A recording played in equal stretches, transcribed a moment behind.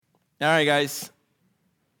All right, guys.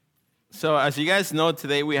 So as you guys know,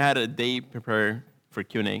 today we had a day prepared for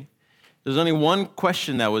Q&A. There's only one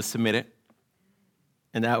question that was submitted,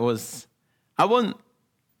 and that was,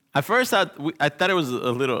 at first I thought it was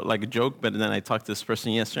a little like a joke, but then I talked to this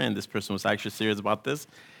person yesterday, and this person was actually serious about this.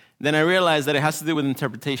 Then I realized that it has to do with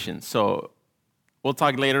interpretation. So we'll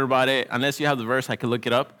talk later about it. Unless you have the verse, I could look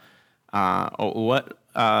it up, or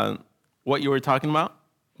what you were talking about.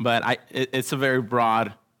 But it's a very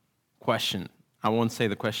broad question. I won't say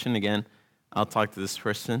the question again. I'll talk to this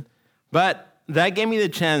person. But that gave me the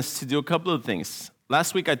chance to do a couple of things.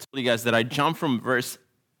 Last week I told you guys that I jumped from verse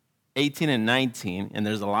 18 and 19, and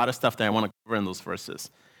there's a lot of stuff that I want to cover in those verses.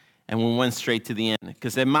 And we went straight to the end.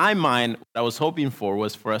 Because in my mind, what I was hoping for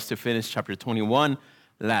was for us to finish chapter 21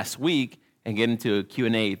 last week and get into a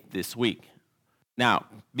Q&A this week. Now,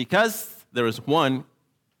 because there was one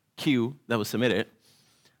Q that was submitted,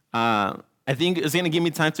 I think it's going to give me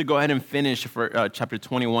time to go ahead and finish for chapter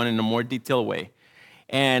 21 in a more detailed way.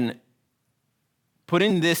 And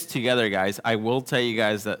putting this together, guys, I will tell you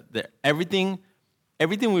guys that everything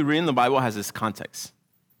we read in the Bible has its context.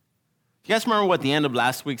 You guys remember what the end of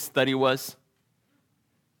last week's study was?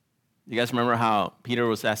 You guys remember how Peter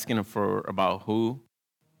was asking him about who?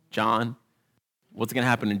 John. What's going to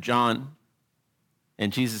happen to John?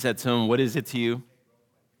 And Jesus said to him, "What is it to you?"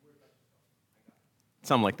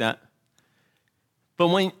 Something like that. But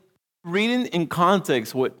when reading in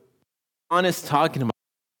context what John is talking about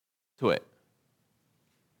to it.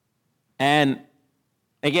 And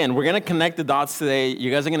again, we're going to connect the dots today. You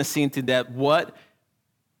guys are going to see into that what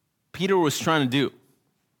Peter was trying to do.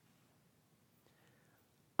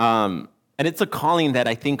 And it's a calling that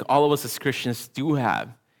I think all of us as Christians do have.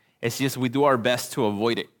 It's just we do our best to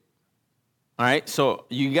avoid it. All right? So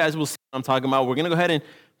you guys will see what I'm talking about. We're going to go ahead and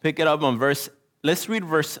pick it up on let's read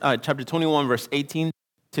chapter 21, verse 18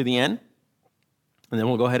 to the end. And then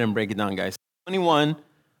we'll go ahead and break it down, guys.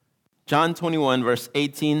 John 21, verse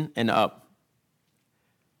 18 and up.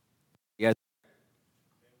 You guys?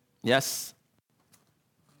 Yes?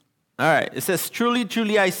 All right. It says, "Truly,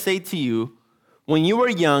 truly, I say to you, when you were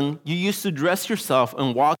young, you used to dress yourself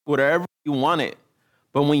and walk wherever you wanted.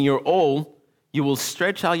 But when you're old, you will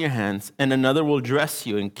stretch out your hands, and another will dress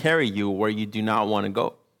you and carry you where you do not want to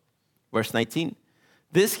go." Verse 19.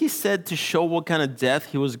 "This he said to show what kind of death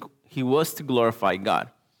he was to glorify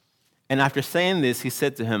God. And after saying this, he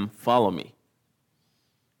said to him, 'Follow me.'"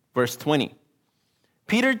 Verse 20.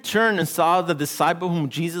 "Peter turned and saw the disciple whom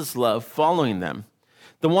Jesus loved following them,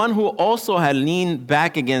 the one who also had leaned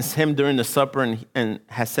back against him during the supper and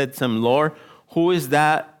had said to him, 'Lord, who is it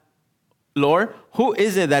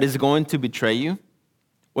that is going to betray you?'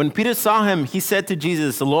 When Peter saw him, he said to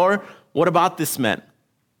Jesus, 'Lord, what about this man?'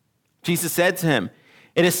 Jesus said to him,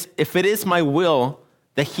 'If it is my will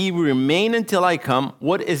that he remain until I come,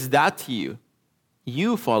 what is that to you?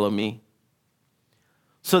 You follow me.'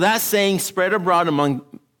 So that saying spread abroad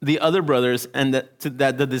among the other brothers, and that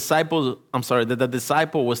the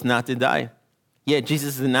disciple was not to die. Yet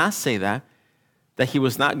Jesus did not say that he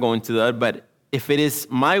was not going to die, but if it is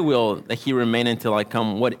my will that he remain until I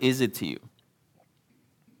come, what is it to you?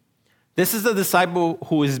 This is the disciple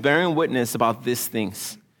who is bearing witness about these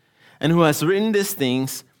things, and who has written these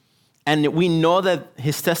things, and we know that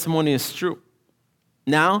his testimony is true.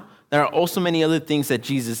 Now, there are also many other things that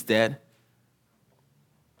Jesus did,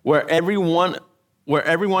 were every one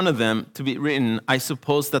of them to be written, I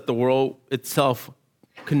suppose that the world itself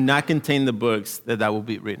could not contain the books that will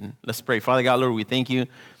be written." Let's pray. Father God, Lord, we thank you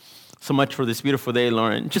so much for this beautiful day,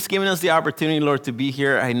 Lord, and just giving us the opportunity, Lord, to be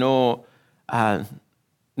here. I know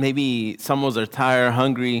maybe some of us are tired,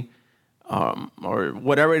 hungry, or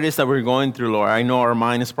whatever it is that we're going through, Lord. I know our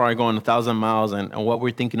mind is probably going 1,000 miles and what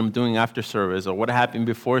we're thinking of doing after service, or what happened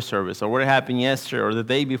before service, or what happened yesterday or the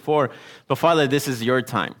day before. But Father, this is your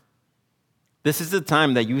time. This is the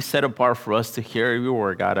time that you set apart for us to hear your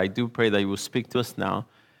word, God. I do pray that you will speak to us now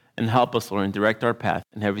and help us, Lord, and direct our path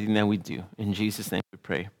in everything that we do. In Jesus' name we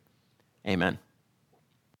pray. Amen.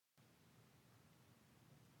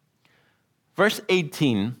 Verse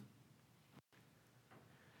 18.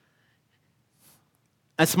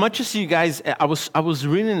 As much as you guys, I was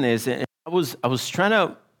reading this, and I was trying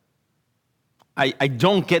to, I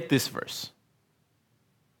don't get this verse.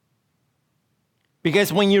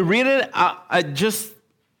 Because when you read it, just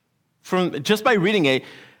by reading it,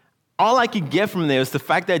 all I could get from there is the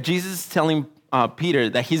fact that Jesus is telling Peter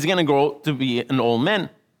that he's going to grow to be an old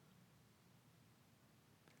man.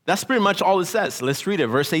 That's pretty much all it says. Let's read it.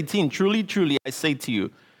 Verse 18, "Truly, truly, I say to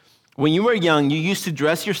you, when you were young, you used to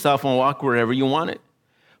dress yourself and walk wherever you wanted.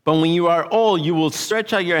 But when you are old, you will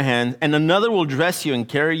stretch out your hand, and another will dress you and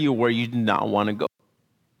carry you where you do not want to go.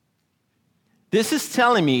 This is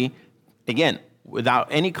telling me, again, without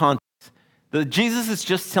any context, that Jesus is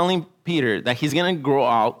just telling Peter that he's going to grow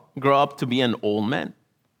up to be an old man.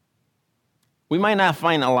 We might not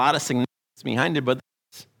find a lot of significance behind it, but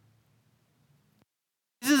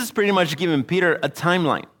Jesus is pretty much giving Peter a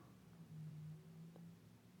timeline.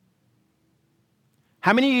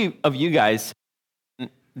 How many of you guys,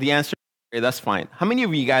 the answer is, okay, that's fine. How many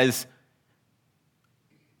of you guys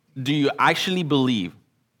do you actually believe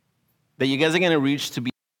that you guys are going to reach to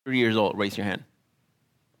be 30 years old? Raise your hand.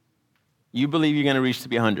 You believe you're going to reach to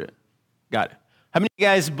be 100. Got it. How many of you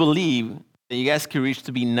guys believe that you guys can reach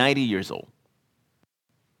to be 90 years old?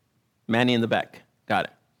 Manny in the back. Got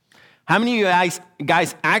it. How many of you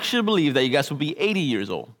guys actually believe that you guys will be 80 years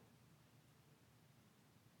old?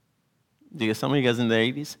 Do you get some of you guys in the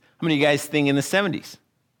 80s? How many of you guys think in the 70s?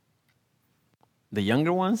 The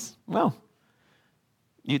younger ones? Well,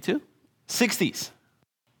 you too? 60s.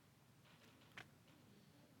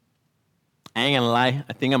 I ain't gonna lie.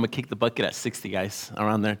 I think I'm gonna kick the bucket at 60, guys,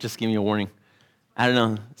 around there. Just give me a warning. I don't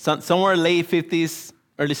know. Somewhere late 50s,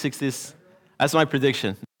 early 60s. That's my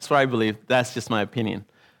prediction. That's what I believe. That's just my opinion.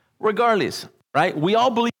 Regardless, right? We all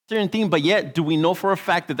believe a certain thing, but yet, do we know for a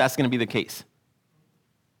fact that that's gonna be the case?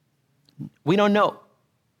 We don't know.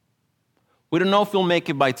 We don't know if we'll make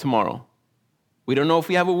it by tomorrow. We don't know if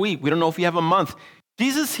we have a week. We don't know if we have a month.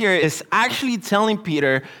 Jesus here is actually telling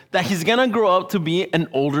Peter that he's gonna grow up to be an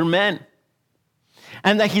older man.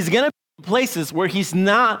 And that he's going to be in places where he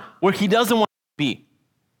doesn't want to be.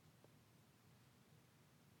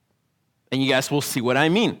 And you guys will see what I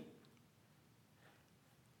mean.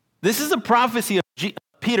 This is a prophecy of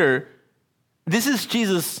Peter. This is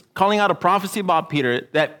Jesus calling out a prophecy about Peter,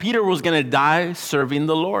 that Peter was going to die serving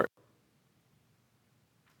the Lord.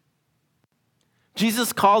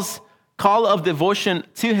 Jesus' call of devotion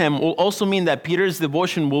to him will also mean that Peter's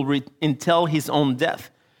devotion will entail his own death.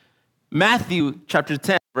 Matthew chapter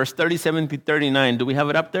 10, verse 37 to 39. Do we have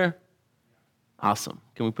it up there? Awesome.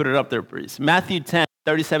 Can we put it up there, please? Matthew 10,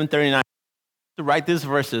 37, 39. To write these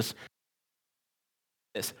verses.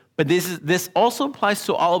 But this also applies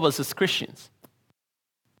to all of us as Christians.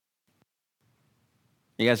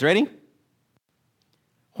 You guys ready?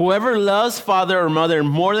 Whoever loves father or mother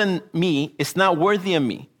more than me is not worthy of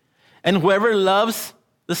me. And whoever loves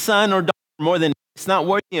the son or daughter more than me is not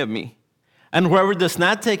worthy of me. And whoever does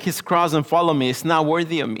not take his cross and follow me is not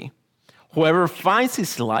worthy of me. Whoever finds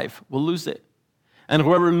his life will lose it. And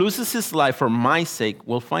whoever loses his life for my sake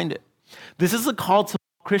will find it. This is a call to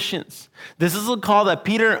Christians. This is a call that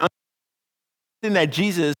Peter understood that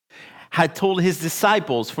Jesus had told his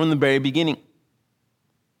disciples from the very beginning.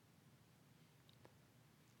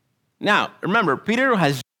 Now, remember, Peter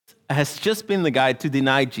has just been the guy to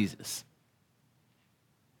deny Jesus.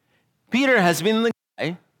 Peter has been the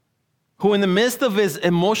guy who, in the midst of his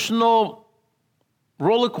emotional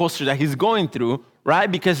roller coaster that he's going through,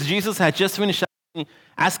 right? Because Jesus had just finished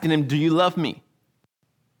asking him, do you love me?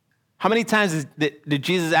 How many times did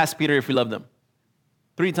Jesus ask Peter if he loved him?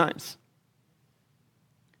 3 times.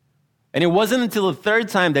 And it wasn't until the 3rd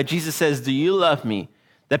time that Jesus says, do you love me?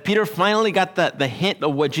 That Peter finally got the hint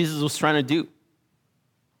of what Jesus was trying to do.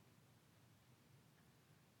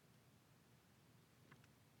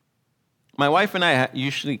 My wife and I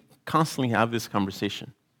usually constantly have this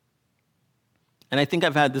conversation. And I think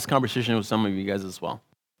I've had this conversation with some of you guys as well.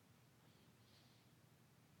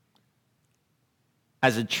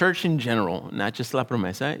 As a church in general, not just La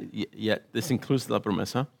Promesa, yet this includes La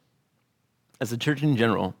Promesa. As a church in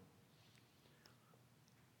general,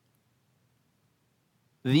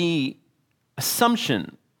 the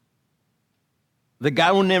assumption that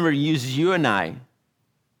God will never use you and I,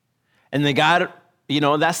 and that God,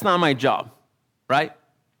 that's not my job, right?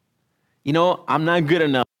 I'm not good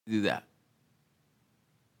enough to do that.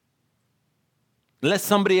 Let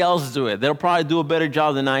somebody else do it. They'll probably do a better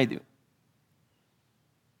job than I do.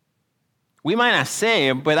 We might not say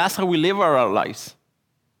it, but that's how we live our lives.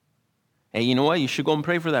 Hey, you know what? You should go and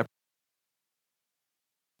pray for that.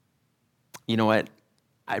 You know what?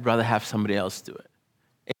 I'd rather have somebody else do it.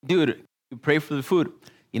 Hey, dude, you pray for the food.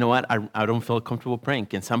 You know what? I don't feel comfortable praying.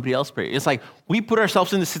 Can somebody else pray? It's like we put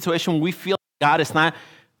ourselves in the situation where we feel like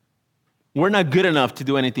we're not good enough to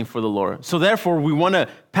do anything for the Lord. So therefore, we want to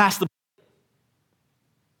pass the.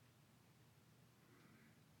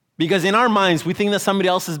 Because in our minds, we think that somebody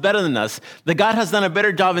else is better than us. That God has done a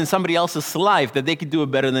better job in somebody else's life, that they could do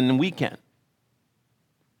it better than we can.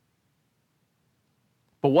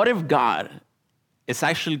 But what if God is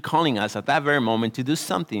actually calling us at that very moment to do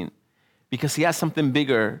something because he has something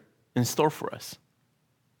bigger in store for us.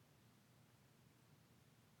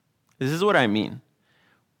 This is what I mean.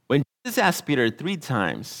 When Jesus asked Peter 3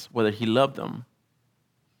 times whether he loved him,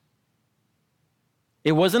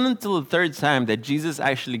 it wasn't until the third time that Jesus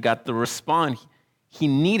actually got the response he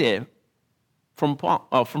needed from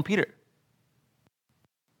Peter.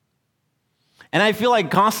 And I feel like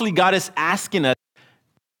constantly God is asking us,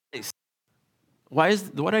 why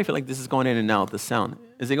do I feel like this is going in and out, the sound?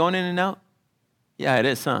 Is it going in and out? Yeah, it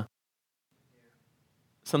is, huh?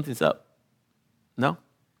 Something's up. No?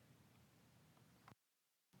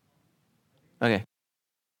 Okay.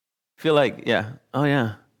 I feel like, yeah. Oh,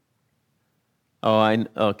 yeah. Oh,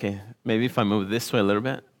 okay. Maybe if I move this way a little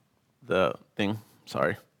bit, the thing,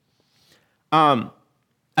 sorry. I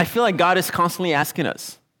feel like God is constantly asking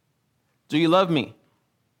us, do you love me?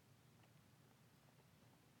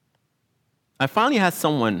 I finally had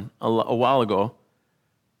someone a while ago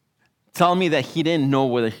tell me that he didn't know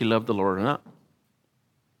whether he loved the Lord or not.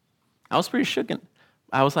 I was pretty shook.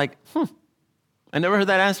 I was like, I never heard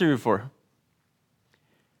that answer before.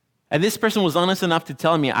 And this person was honest enough to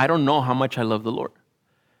tell me, I don't know how much I love the Lord.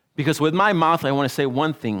 Because with my mouth, I want to say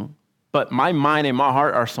one thing, but my mind and my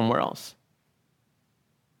heart are somewhere else.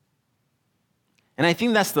 And I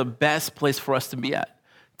think that's the best place for us to be at,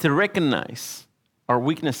 to recognize our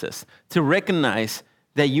weaknesses, to recognize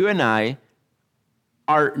that you and I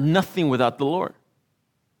are nothing without the Lord.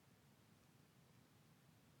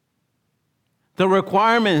 The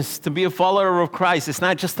requirements to be a follower of Christ, it's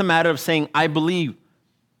not just a matter of saying, I believe.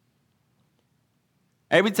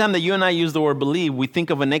 Every time that you and I use the word believe, we think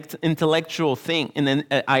of an intellectual thing. And then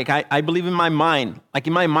I believe in my mind. Like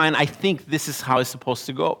in my mind, I think this is how it's supposed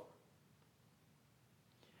to go.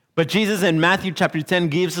 But Jesus in Matthew chapter 10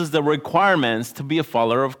 gives us the requirements to be a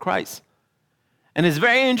follower of Christ. And it's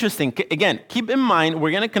very interesting. Again, keep in mind,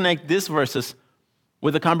 we're going to connect these verses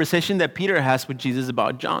with the conversation that Peter has with Jesus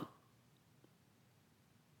about John.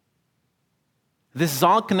 This is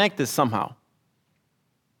all connected somehow.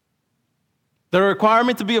 The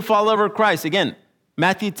requirement to be a follower of Christ, again,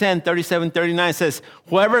 Matthew 10, 37, 39 says,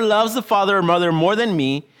 whoever loves the father or mother more than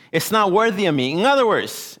me is not worthy of me. In other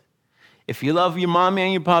words, if you love your mommy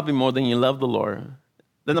and your papi more than you love the Lord,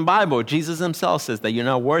 then the Bible, Jesus himself says that you're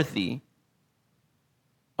not worthy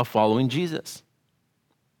of following Jesus.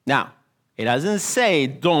 Now, it doesn't say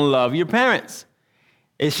don't love your parents.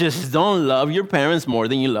 It's just don't love your parents more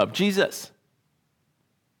than you love Jesus.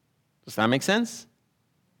 Does that make sense?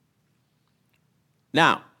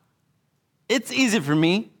 Now, it's easy for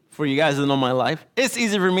me, for you guys that know my life, it's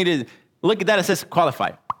easy for me to look at that and says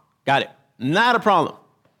qualified. Got it. Not a problem.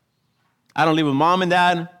 I don't live with mom and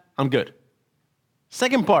dad. I'm good.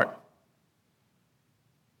 Second part.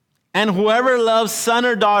 And whoever loves son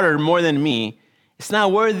or daughter more than me is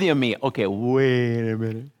not worthy of me. Okay, wait a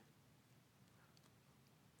minute.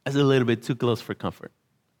 That's a little bit too close for comfort.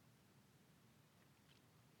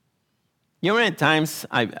 You know, many times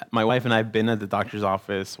my wife and I have been at the doctor's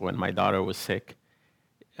office when my daughter was sick,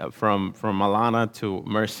 from Alana to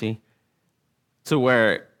Mercy, to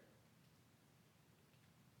where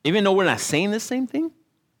even though we're not saying the same thing,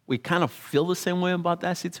 we kind of feel the same way about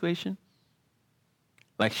that situation.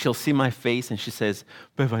 Like she'll see my face and she says,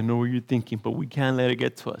 Bev, I know what you're thinking, but we can't let it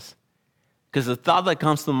get to us. Because the thought that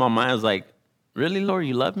comes to my mind is like, really, Lord,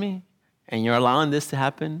 you love me? And you're allowing this to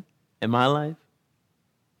happen in my life?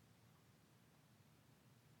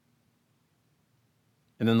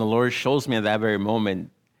 And then the Lord shows me at that very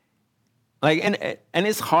moment. Like, and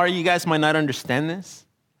it's hard, you guys might not understand this,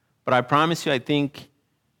 but I promise you, I think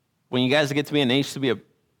when you guys get to be an age to be a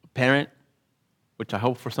parent, which I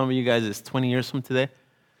hope for some of you guys is 20 years from today,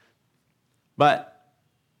 but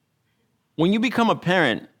when you become a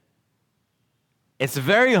parent, it's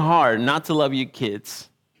very hard not to love your kids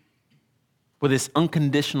with this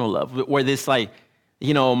unconditional love, where this like,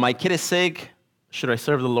 you know, my kid is sick, should I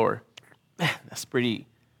serve the Lord? Man, it's pretty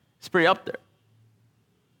up there.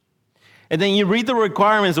 And then you read the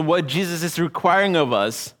requirements of what Jesus is requiring of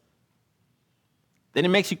us, then it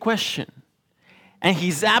makes you question. And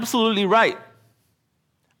he's absolutely right.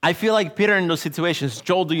 I feel like Peter in those situations,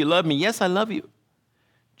 Joel, do you love me? Yes, I love you.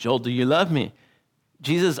 Joel, do you love me?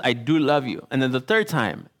 Jesus, I do love you. And then the third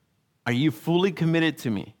time, are you fully committed to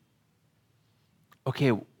me?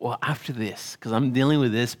 Okay, well, after this, because I'm dealing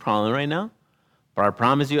with this problem right now, but I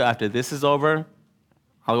promise you, after this is over,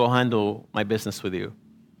 I'll go handle my business with you.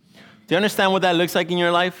 Do you understand what that looks like in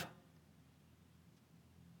your life?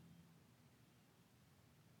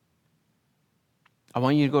 I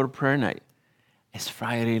want you to go to prayer night. It's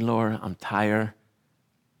Friday, Lord. I'm tired.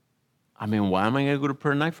 I mean, why am I going to go to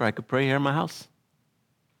prayer night for? I could pray here in my house.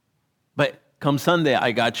 But come Sunday,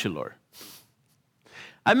 I got you, Lord.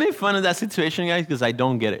 I made fun of that situation, guys, because I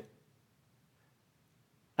don't get it.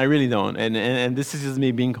 I really don't. And this is just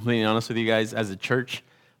me being completely honest with you guys. As a church,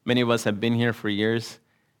 many of us have been here for years.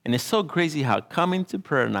 And it's so crazy how coming to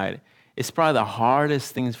prayer night is probably the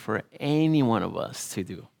hardest things for any one of us to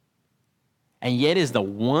do. And yet is the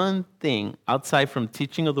one thing outside from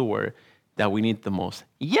teaching of the word that we need the most.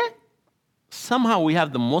 Yet, somehow we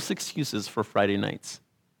have the most excuses for Friday nights.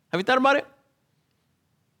 Have you thought about it?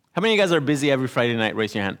 How many of you guys are busy every Friday night?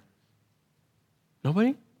 Raise your hand.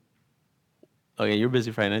 Nobody? Okay, you're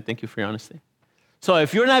busy Friday night. Thank you for your honesty. So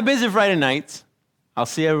if you're not busy Friday nights, I'll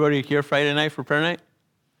see everybody here Friday night for prayer night.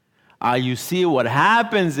 You see what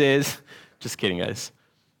happens is, just kidding, guys.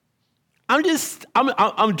 I'm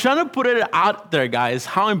trying to put it out there, guys,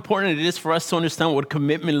 how important it is for us to understand what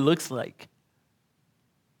commitment looks like.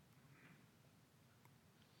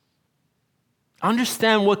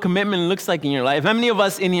 Understand what commitment looks like in your life. How many of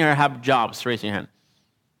us in here have jobs? Raise your hand.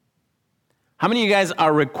 How many of you guys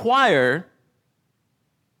are required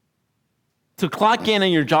to clock in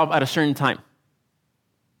on your job at a certain time?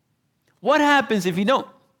 What happens if you don't?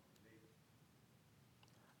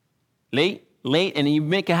 Late, and you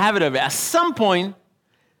make a habit of it. At some point,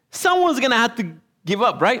 someone's going to have to give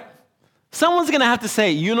up, right? Someone's going to have to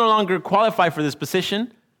say, you no longer qualify for this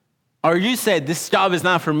position, or you said, this job is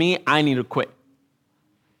not for me, I need to quit.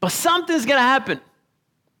 But something's going to happen.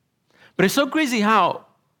 But it's so crazy how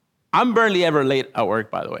I'm barely ever late at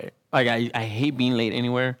work, by the way. Like, I hate being late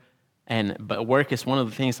anywhere, but work is one of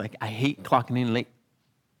the things, like, I hate clocking in late.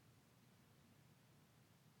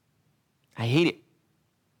 I hate it.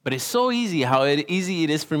 But it's so easy how easy it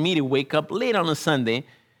is for me to wake up late on a Sunday,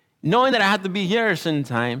 knowing that I have to be here at a certain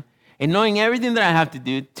time, and knowing everything that I have to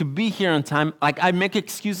do to be here on time. Like, I make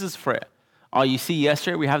excuses for it. Oh, you see,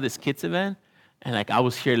 yesterday we have this kids event, and like I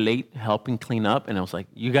was here late helping clean up, and I was like,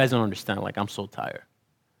 you guys don't understand. Like, I'm so tired.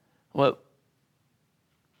 Well,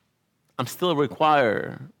 I'm still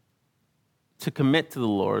required to commit to the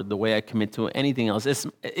Lord the way I commit to anything else. It's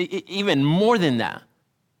even more than that.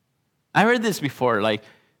 I heard this before, like,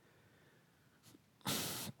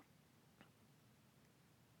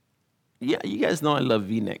 yeah, you guys know I love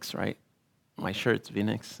V-necks, right? My shirt's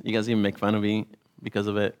V-necks. You guys even make fun of me because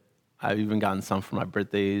of it. I've even gotten some for my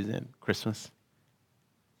birthdays and Christmas.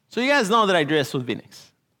 So you guys know that I dress with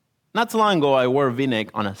V-necks. Not too long ago, I wore a V-neck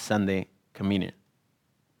on a Sunday communion.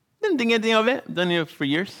 Didn't think anything of it. I've done it for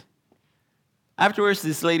years. Afterwards,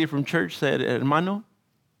 this lady from church said, hermano,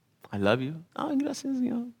 I love you. Oh, gracias,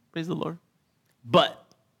 praise the Lord.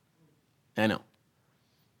 But, I know.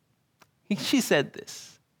 She said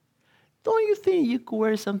this. Don't you think you could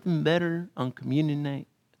wear something better on communion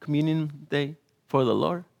day for the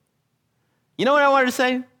Lord? You know what I wanted to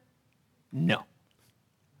say? No.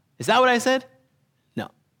 Is that what I said?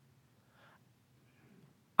 No.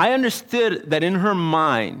 I understood that in her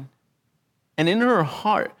mind and in her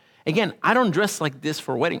heart, again, I don't dress like this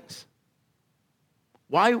for weddings.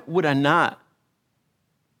 Why would I not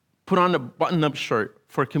put on a button-up shirt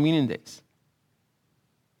for communion days?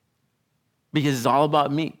 Because it's all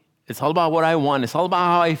about me. It's all about what I want. It's all about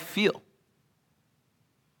how I feel.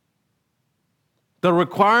 The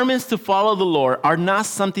requirements to follow the Lord are not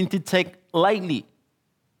something to take lightly.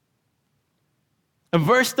 In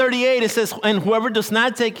verse 38, it says, and whoever does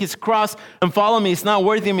not take his cross and follow me is not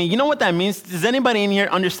worthy of me. You know what that means? Does anybody in here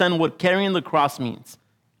understand what carrying the cross means?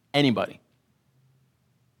 Anybody?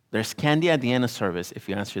 There's candy at the end of service if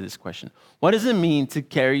you answer this question. What does it mean to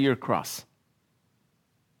carry your cross?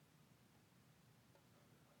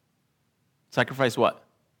 Sacrifice what?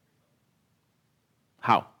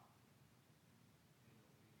 How?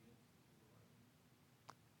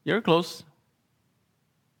 You're close.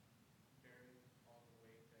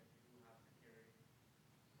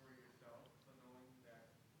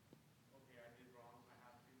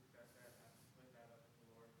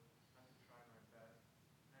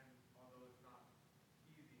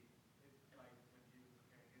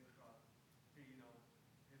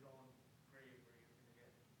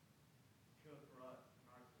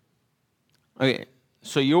 Okay,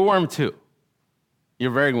 so you're warm too.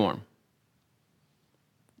 You're very warm.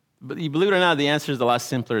 But you believe it or not, the answer is a lot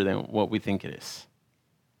simpler than what we think it is.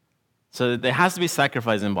 So there has to be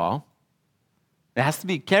sacrifice involved. There has to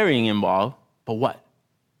be carrying involved. But what?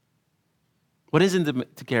 What is it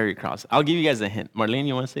to carry a cross? I'll give you guys a hint. Marlene,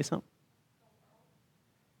 you want to say something?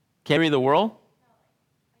 Carry the world?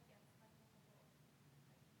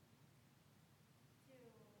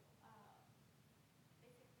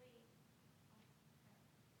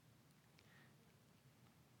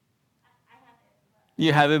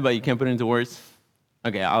 You have it, but you can't put it into words.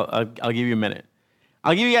 Okay, I'll give you a minute.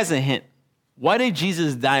 I'll give you guys a hint. Why did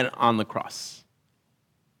Jesus die on the cross?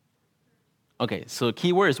 Okay, so the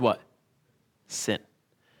key word is what? Sin.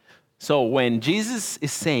 So when Jesus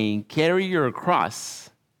is saying, carry your cross,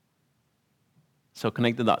 so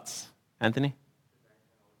connect the dots. Anthony?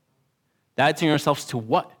 Die to yourselves to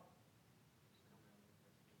what?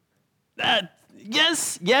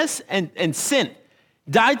 Yes, and sin.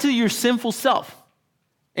 Die to your sinful self.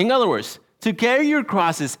 In other words, to carry your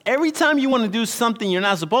crosses, every time you want to do something you're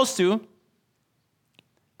not supposed to,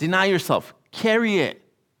 deny yourself. Carry it.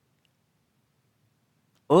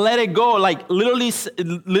 Let it go. Like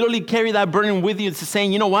literally carry that burden with you. It's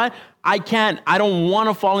saying, you know what? I don't want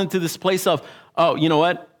to fall into this place of, oh, you know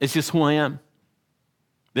what? It's just who I am.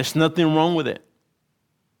 There's nothing wrong with it.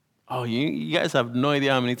 Oh, you guys have no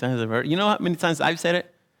idea how many times I've heard. You know how many times I've said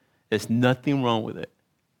it? There's nothing wrong with it.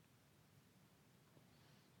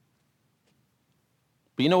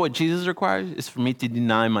 But you know what Jesus requires? Is for me to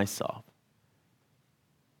deny myself.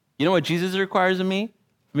 You know what Jesus requires of me?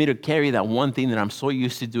 For me to carry that one thing that I'm so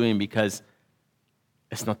used to doing because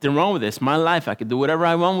there's nothing wrong with it. It's my life. I can do whatever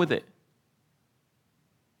I want with it.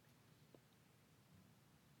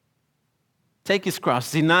 Take his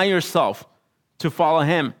cross. Deny yourself to follow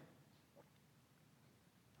him.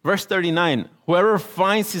 Verse 39, whoever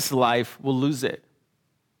finds his life will lose it.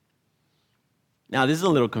 Now, this is a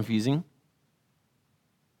little confusing.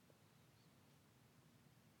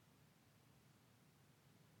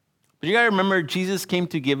 But you got to remember, Jesus came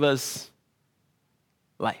to give us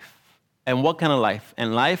life. And what kind of life?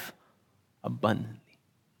 And life abundantly.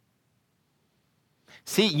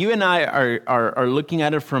 See, you and I are looking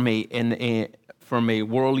at it from a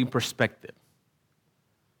worldly perspective.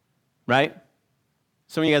 Right?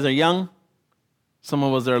 Some of you guys are young. Some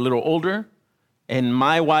of us are a little older. In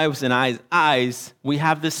my wife's and I's eyes, we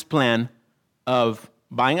have this plan of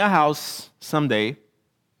buying a house someday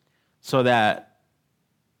so that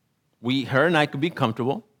her and I could be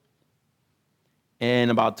comfortable. In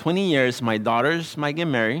about 20 years, my daughters might get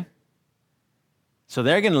married. So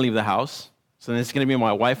they're going to leave the house. So then it's going to be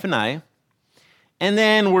my wife and I. And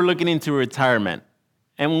then we're looking into retirement.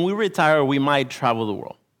 And when we retire, we might travel the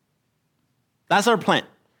world. That's our plan.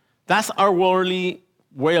 That's our worldly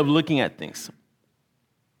way of looking at things.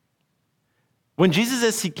 When Jesus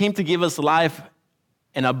says he came to give us life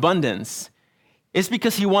in abundance, it's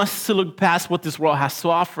because he wants us to look past what this world has to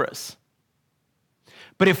offer us.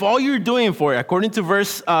 But if all you're doing for it, according to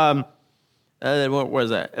verse,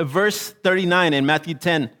 Verse 39 in Matthew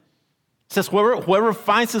 10, it says, whoever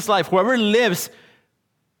finds his life, whoever lives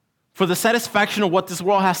for the satisfaction of what this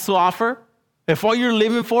world has to offer, if all you're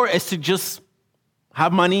living for is to just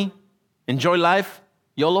have money, enjoy life,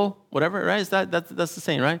 YOLO, whatever, right? That's the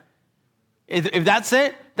saying, right? If that's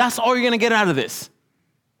it, that's all you're going to get out of this.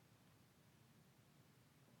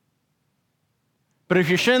 But if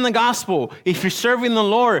you're sharing the gospel, if you're serving the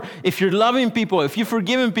Lord, if you're loving people, if you're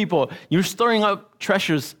forgiving people, you're storing up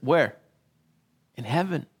treasures where? In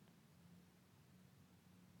heaven.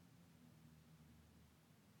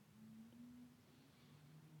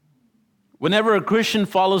 Whenever a Christian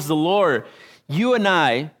follows the Lord, you and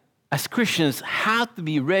I, as Christians, have to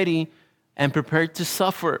be ready and prepared to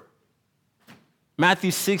suffer.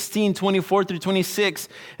 Matthew 16, 24 through 26,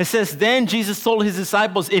 it says, then Jesus told his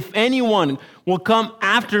disciples, if anyone will come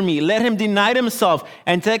after me, let him deny himself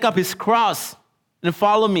and take up his cross and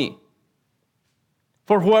follow me.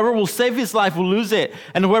 For whoever will save his life will lose it,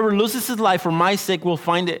 and whoever loses his life for my sake will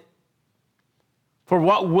find it. For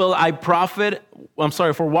what would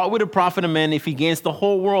it profit a man if he gains the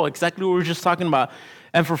whole world, exactly what we were just talking about,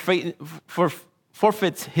 and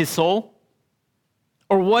forfeits his soul?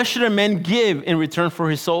 Or what should a man give in return for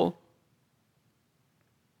his soul?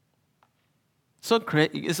 It's so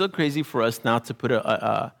crazy for us now to put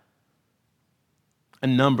a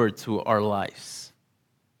number to our lives.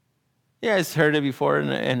 You guys heard it before,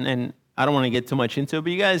 and I don't want to get too much into it,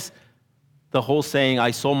 but you guys, the whole saying,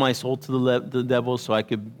 I sold my soul to the devil so I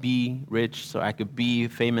could be rich, so I could be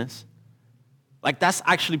famous. Like, that's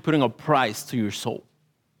actually putting a price to your soul.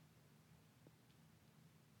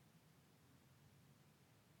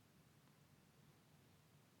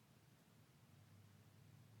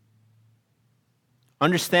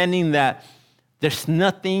 Understanding that there's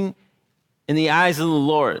nothing in the eyes of the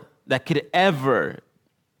Lord that could ever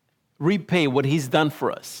repay what he's done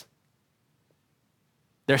for us.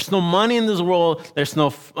 There's no money in this world, there's no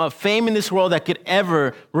fame in this world that could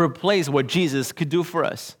ever replace what Jesus could do for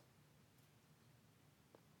us.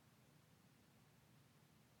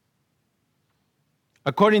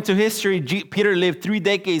 According to history, Peter lived 3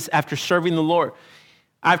 decades after serving the Lord.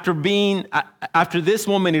 After this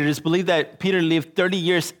moment, it is believed that Peter lived 30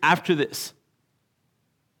 years after this.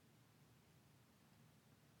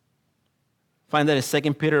 Find that in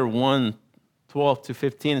 2 Peter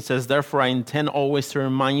 1:12-15. It says, "Therefore I intend always to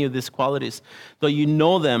remind you of these qualities, though you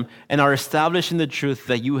know them and are established in the truth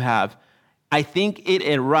that you have. I think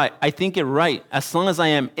it right, as long as I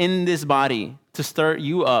am in this body, to stir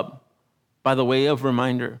you up by the way of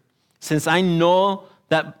reminder, since I know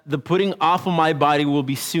that the putting off of my body will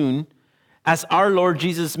be soon, as our Lord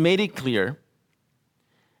Jesus made it clear.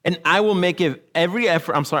 And I will make every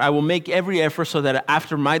effort so that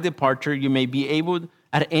after my departure, you may be able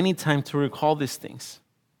at any time to recall these things."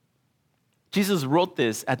 Jesus wrote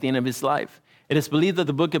this at the end of his life. It is believed that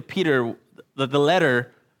the book of Peter, that the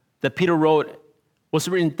letter that Peter wrote, was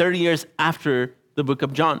written 30 years after the book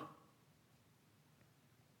of John.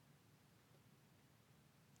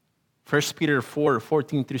 1 Peter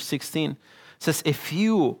 4:14-16 says, "If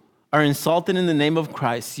you are insulted in the name of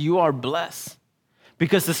Christ, you are blessed,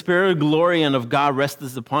 because the Spirit of glory and of God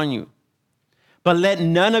rests upon you. But let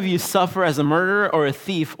none of you suffer as a murderer or a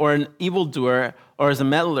thief or an evildoer or as a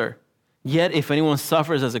meddler. Yet if anyone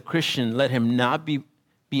suffers as a Christian, let him not be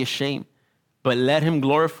ashamed, but let him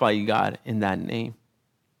glorify God in that name."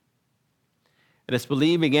 It is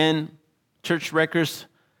believed, again, church records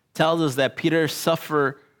tells us that Peter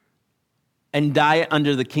suffered and died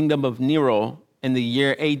under the kingdom of Nero in the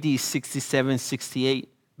year AD 67-68,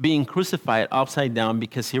 being crucified upside down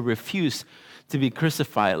because he refused to be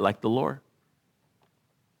crucified like the Lord.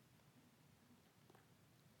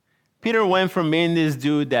 Peter went from being this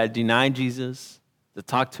dude that denied Jesus, that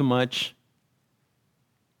talked too much,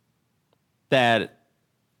 that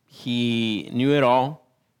he knew it all.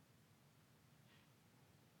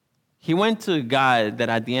 He went to a guy that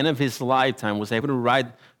at the end of his lifetime was able to write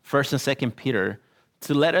 1 and 2 Peter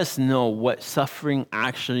to let us know what suffering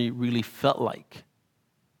actually really felt like.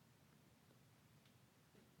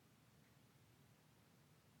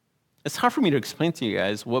 It's hard for me to explain to you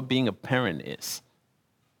guys what being a parent is.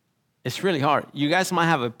 It's really hard. You guys might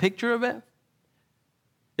have a picture of it.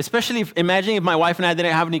 Especially imagine if my wife and I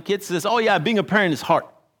didn't have any kids. It says, "Oh yeah, being a parent is hard."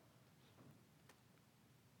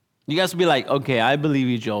 You guys would be like, "Okay, I believe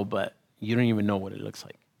you, Joe, but you don't even know what it looks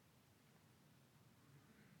like."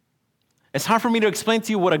 It's hard for me to explain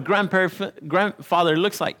to you what a grandfather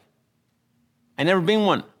looks like. I never been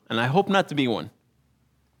one, and I hope not to be one.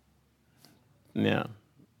 Yeah,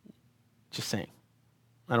 just saying.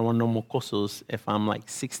 I don't want no mocosos if I'm like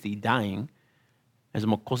 60 dying. There's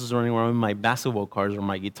mocosos running around with my basketball cards or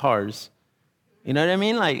my guitars. You know what I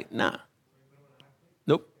mean? Like, nah.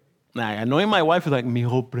 Nope. Nah, annoying my wife is like,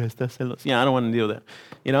 "Mijo, préstaselos." Yeah, I don't want to deal with that.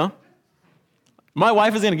 You know? My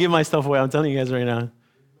wife is going to give my stuff away. I'm telling you guys right now.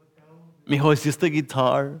 "Mijo, it's just a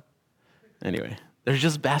guitar." Anyway, there's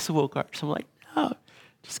just basketball cards. I'm like, no,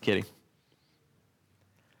 just kidding.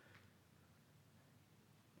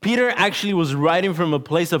 Peter actually was writing from a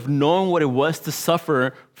place of knowing what it was to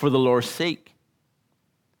suffer for the Lord's sake.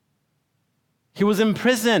 He was in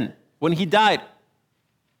prison when he died.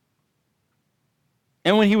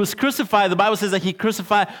 And when he was crucified, the Bible says that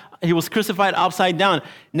he was crucified upside down.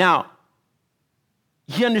 Now,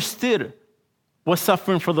 he understood what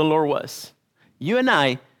suffering for the Lord was. You and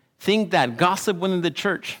I think that gossip within the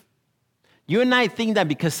church. You and I think that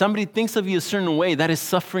because somebody thinks of you a certain way, that is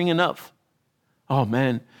suffering enough. "Oh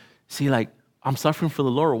man, see, like, I'm suffering for the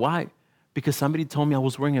Lord. Why? Because somebody told me I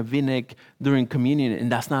was wearing a V-neck during communion,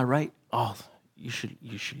 and that's not right. Oh, you should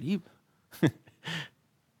leave."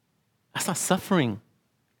 That's not suffering.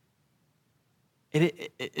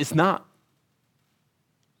 It's not.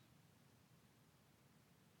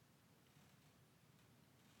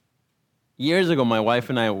 Years ago, my wife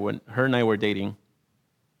and I, when her and I were dating,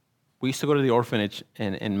 we used to go to the orphanage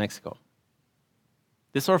in Mexico.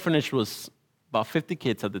 This orphanage was about 50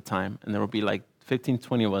 kids at the time, and there would be like 15,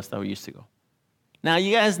 20 of us that we used to go. Now,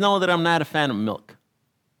 you guys know that I'm not a fan of milk.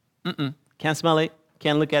 Can't smell it,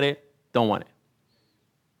 can't look at it, don't want it.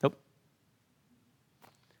 Nope.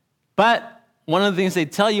 But one of the things they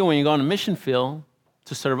tell you when you go on a mission field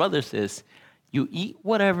to serve others is you eat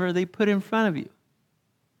whatever they put in front of you.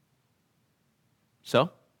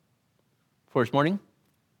 So, first morning,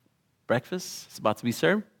 breakfast is about to be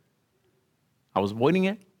served. I was avoiding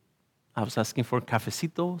it. I was asking for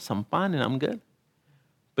cafecito, some pan, and I'm good.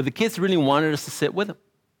 But the kids really wanted us to sit with them.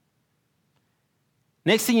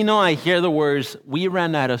 Next thing you know, I hear the words, "We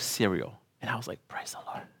ran out of cereal." And I was like, praise the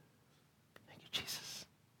Lord. Thank you, Jesus.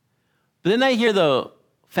 But then I hear the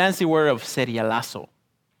fancy word of cerealazo.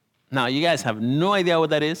 Now, you guys have no idea what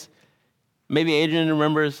that is. Maybe Adrian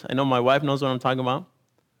remembers. I know my wife knows what I'm talking about.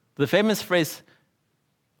 The famous phrase,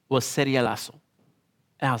 was cerealazo.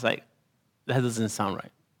 And I was like, that doesn't sound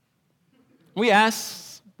right. We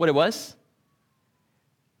asked what it was.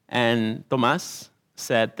 And Tomás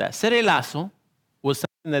said that cerealazo was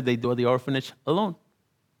something that they do at the orphanage alone.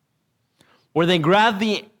 Where they grab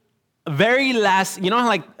the very last, you know how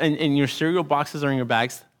like in your cereal boxes or in your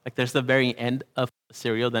bags, like there's the very end of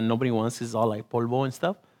cereal that nobody wants, is all like polvo and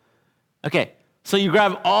stuff. Okay, so you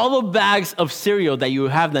grab all the bags of cereal that you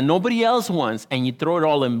have that nobody else wants, and you throw it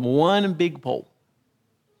all in one big bowl.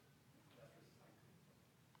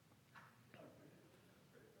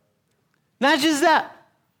 Not just that.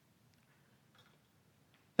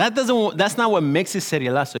 That's not what makes it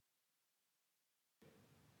cerealazo.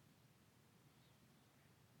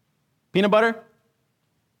 Peanut butter?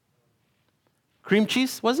 Cream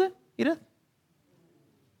cheese, was it, Edith?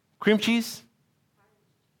 Cream cheese?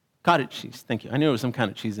 Cottage cheese, thank you. I knew there was some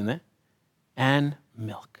kind of cheese in there. And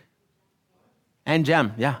milk. And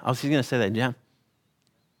jam. Yeah, I was just going to say that, jam.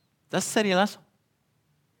 That's cerealazo.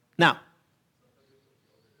 Now,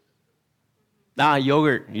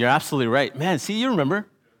 yogurt. You're absolutely right. Man, see, you remember.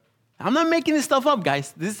 I'm not making this stuff up,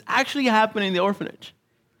 guys. This actually happened in the orphanage.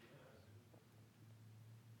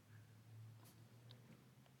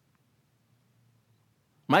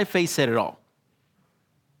 My face said it all.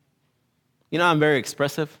 You know, I'm very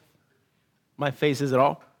expressive. My face says it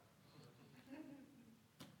all.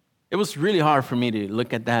 It was really hard for me to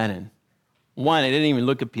look at that. And one, it didn't even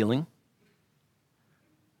look appealing.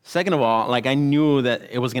 Second of all, like I knew that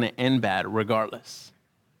it was going to end bad regardless.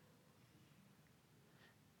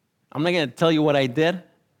 I'm not going to tell you what I did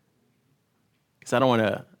because I don't want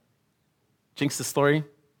to jinx the story.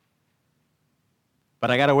 But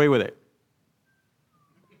I got away with it.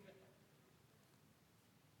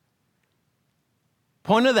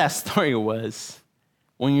 Point of that story was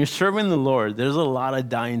when you're serving the Lord, there's a lot of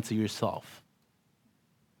dying to yourself.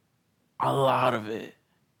 A lot of it.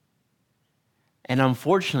 And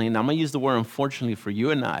unfortunately, and I'm going to use the word unfortunately for you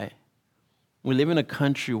and I, we live in a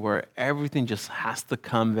country where everything just has to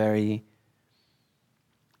come very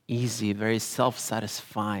easy, very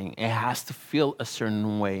self-satisfying. It has to feel a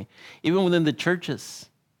certain way, even within the churches.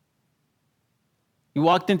 You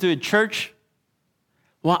walked into a church,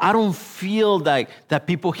 well, I don't feel like that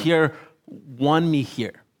people here want me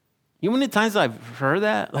here. You know how many times I've heard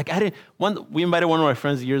that? Like we invited one of my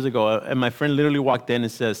friends years ago, and my friend literally walked in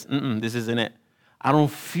and says, this isn't it. I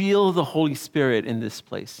don't feel the Holy Spirit in this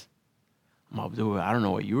place. I'm like, dude, I don't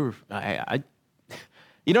know what you were,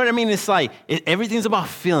 you know what I mean? It's like, everything's about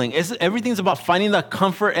feeling. Everything's about finding that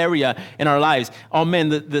comfort area in our lives. Oh man,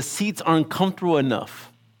 the seats aren't comfortable enough.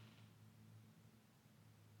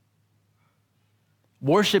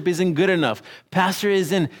 Worship isn't good enough. Pastor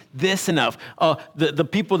isn't this enough. The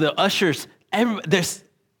people, the ushers,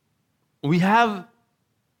 we have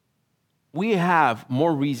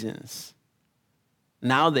more reasons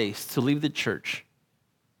nowadays to leave the church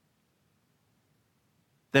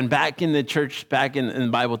than back in the church, back in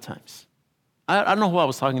Bible times. I don't know who I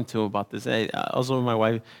was talking to about this. Also with my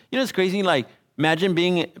wife. You know, it's crazy. Like, imagine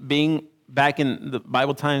being back in the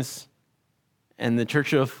Bible times and the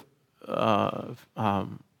church of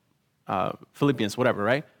Philippians, whatever,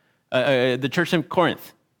 right? The church in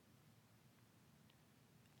Corinth.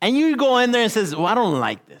 And you go in there and says, well, I don't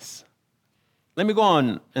like this. Let me go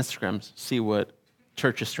on Instagram, see what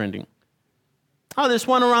church is trending. Oh, there's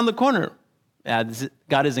one around the corner. Yeah,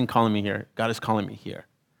 God isn't calling me here. God is calling me here.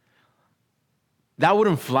 That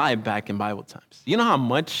wouldn't fly back in Bible times. You know how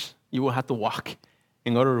much you will have to walk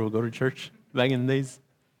in order to go to church back in the days?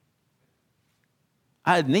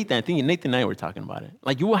 I think Nathan and I were talking about it.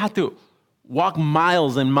 Like, you will have to walk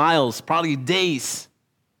miles and miles, probably days.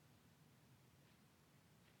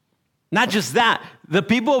 Not just that, the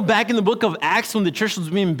people back in the book of Acts when the church was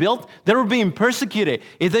being built, they were being persecuted.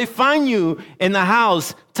 If they find you in the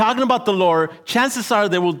house talking about the Lord, chances are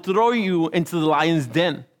they will throw you into the lion's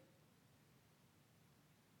den.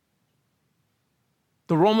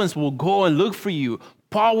 The Romans will go and look for you.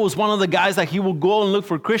 Paul was one of the guys that he will go and look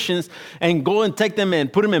for Christians and go and take them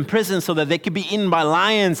and put them in prison so that they could be eaten by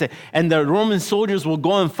lions, and the Roman soldiers will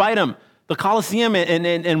go and fight them. The Colosseum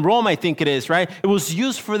in Rome, I think it is, right? It was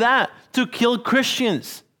used for that, to kill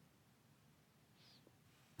Christians.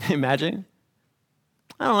 Imagine.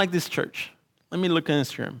 I don't like this church. Let me look on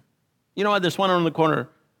Instagram. You know what? There's one on the corner.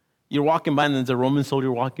 You're walking by and there's a Roman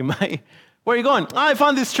soldier walking by. Where are you going? Oh, I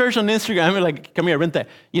found this church on Instagram. I'm like, come here, rent that.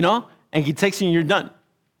 You know? And he takes you and you're done.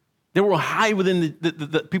 They will hide within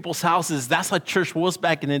the people's houses. That's how church was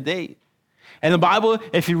back in the day. And the Bible,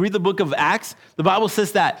 if you read the book of Acts, the Bible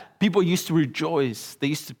says that people used to rejoice. They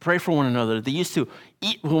used to pray for one another. They used to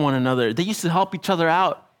eat with one another. They used to help each other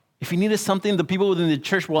out. If you needed something, the people within the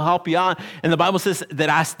church will help you out. And the Bible says that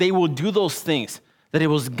as they will do those things, that it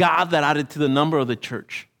was God that added to the number of the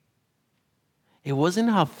church. It wasn't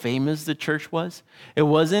how famous the church was. It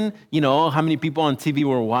wasn't, how many people on TV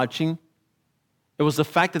were watching. It was the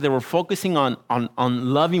fact that they were focusing on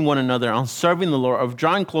loving one another, on serving the Lord, of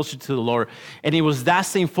drawing closer to the Lord. And it was that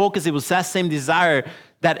same focus, it was that same desire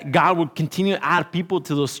that God would continue to add people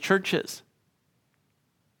to those churches.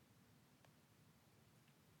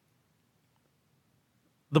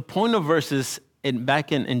 The point of verses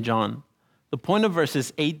back in John, the point of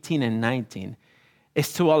verses 18 and 19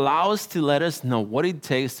 is to allow us to let us know what it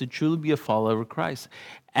takes to truly be a follower of Christ.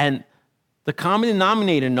 And the common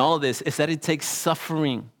denominator in all of this is that it takes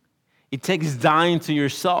suffering. It takes dying to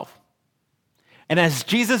yourself. And as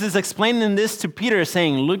Jesus is explaining this to Peter,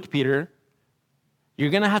 saying, look, Peter, you're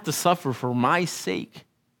going to have to suffer for my sake.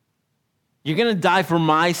 You're going to die for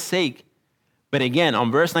my sake. But again,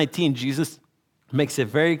 on verse 19, Jesus makes it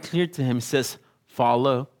very clear to him. He says,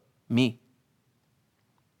 follow me.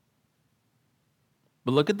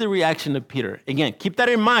 But look at the reaction of Peter. Again, keep that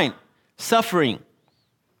in mind. Suffering,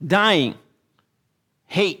 dying,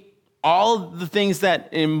 hate, all the things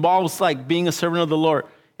that involves like being a servant of the Lord.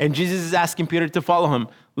 And Jesus is asking Peter to follow him.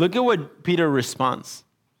 Look at what Peter responds.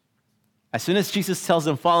 As soon as Jesus tells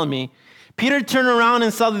him, follow me, Peter turned around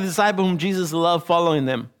and saw the disciple whom Jesus loved following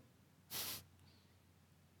them.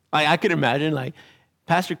 I could imagine, like,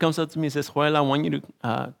 pastor comes up to me and says, Joel, I want you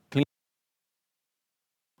to clean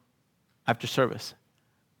after service.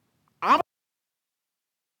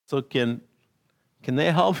 So can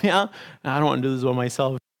they help me out? I don't want to do this by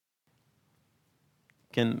myself.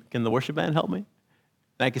 Can the worship band help me?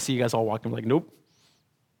 And I can see you guys all walking like, nope.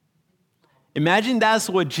 Imagine that's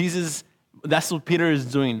what Peter is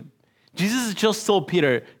doing. Jesus just told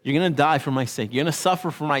Peter, you're going to die for my sake. You're going to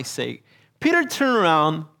suffer for my sake. Peter turned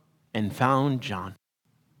around and found John.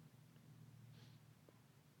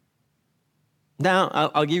 Now,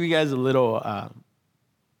 I'll give you guys a little,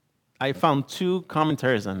 I found 2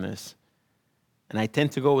 commentaries on this, and I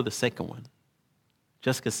tend to go with the second one.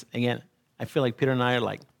 Just because, again, I feel like Peter and I are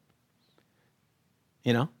like,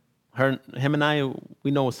 him and I, we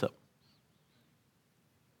know what's up.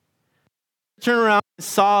 Turned around and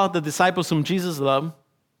saw the disciples whom Jesus loved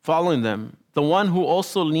following them, the one who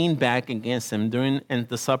also leaned back against him during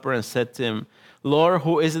the supper and said to him, Lord,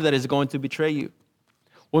 who is it that is going to betray you?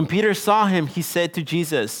 When Peter saw him, he said to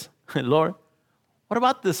Jesus, Lord, what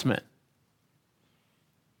about this man?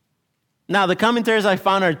 Now, the commentaries I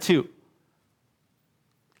found are 2.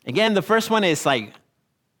 Again, the first one is like,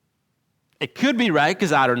 it could be right,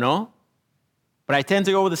 because I don't know. But I tend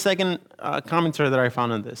to go with the second commentary that I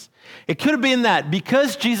found on this. It could have been that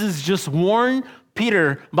because Jesus just warned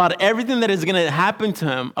Peter about everything that is going to happen to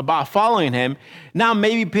him, about following him, now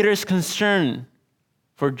maybe Peter's concerned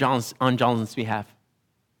on John's behalf.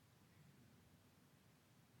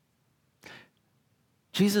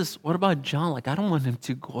 Jesus, what about John? Like, I don't want him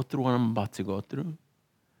to go through what I'm about to go through.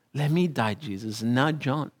 Let me die, Jesus, not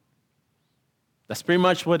John. That's pretty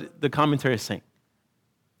much what the commentary is saying.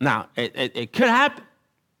 Now, it could happen.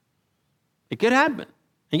 It could happen.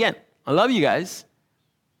 Again, I love you guys.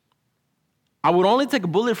 I would only take a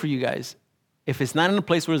bullet for you guys if it's not in a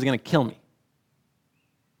place where it's going to kill me.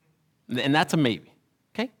 And that's a maybe,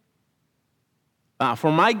 okay?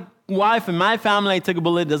 For my wife and my family, I take a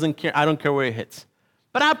bullet, doesn't care. I don't care where it hits.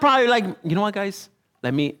 But I'd probably like, you know what, guys?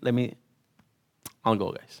 Let me, I'll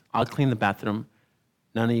go, guys. I'll clean the bathroom.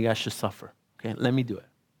 None of you guys should suffer, okay? Let me do it,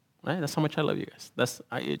 right? That's how much I love you guys.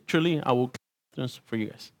 I will clean for you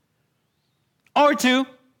guys. Or 2,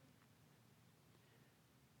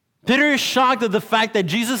 Peter is shocked at the fact that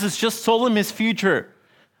Jesus has just told him his future.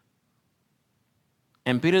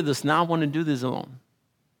 And Peter does not want to do this alone.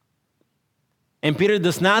 And Peter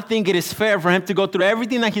does not think it is fair for him to go through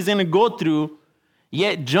everything that he's going to go through.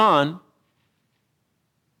 Yet John,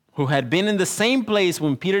 who had been in the same place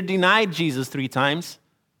when Peter denied Jesus 3 times,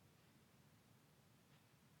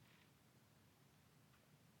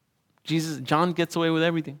 John gets away with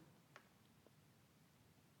everything.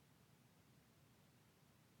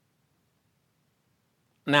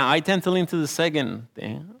 Now, I tend to lean to the second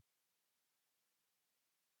thing.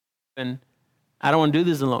 And I don't want to do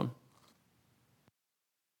this alone.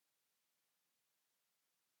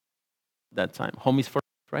 That time. Homies first,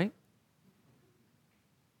 right?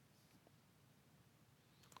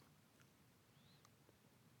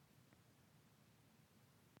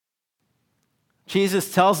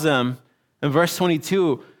 Jesus tells them in verse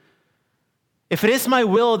 22, if it is my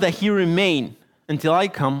will that he remain until I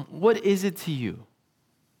come, what is it to you?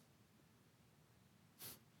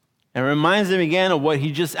 And reminds them again of what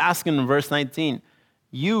he just asked in verse 19.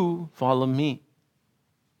 You follow me.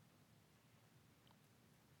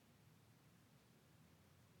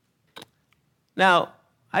 Now,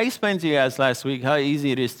 I explained to you guys last week how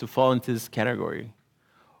easy it is to fall into this category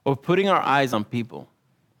of putting our eyes on people.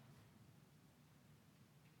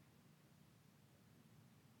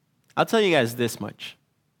 I'll tell you guys this much.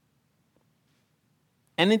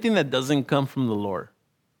 Anything that doesn't come from the Lord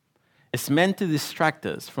is meant to distract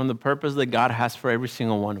us from the purpose that God has for every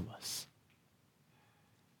single one of us.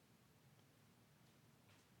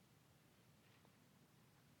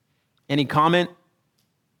 Any comment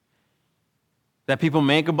that people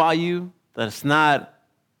make about you that's not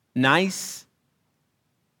nice?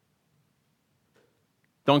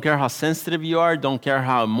 Don't care how sensitive you are. Don't care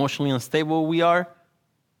how emotionally unstable we are.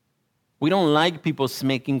 We don't like people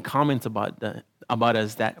making comments about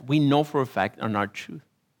us that we know for a fact are not true.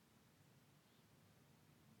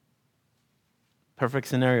 Perfect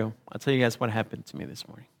scenario. I'll tell you guys what happened to me this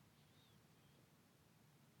morning.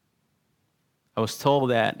 I was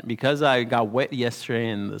told that because I got wet yesterday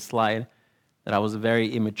in the slide, that I was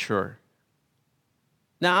very immature.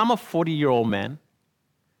 Now, I'm a 40-year-old man.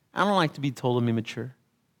 I don't like to be told I'm immature.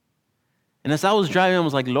 And as I was driving, I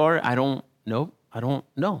was like, Lord, I don't know.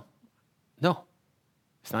 No,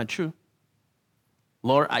 it's not true.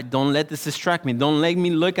 Lord, don't let this distract me. Don't let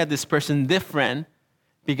me look at this person different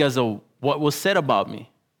because of what was said about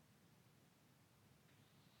me.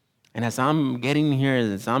 And as I'm getting here,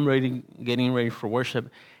 as I'm getting ready for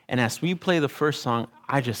worship, and as we play the first song,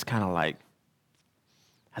 I just kind of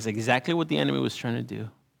that's exactly what the enemy was trying to do.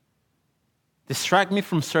 Distract me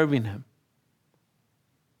from serving him.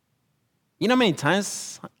 You know how many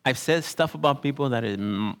times I've said stuff about people that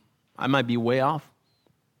I might be way off?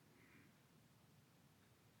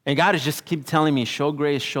 And God is just keep telling me, show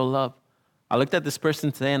grace, show love. I looked at this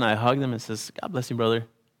person today and I hugged him and says, God bless you, brother.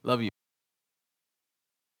 Love you.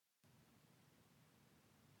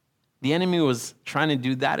 The enemy was trying to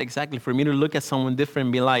do that exactly, for me to look at someone different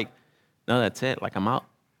and be like, no, that's it. I'm out.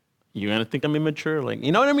 You're going to think I'm immature?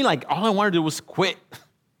 You know what I mean? All I wanted to do was quit.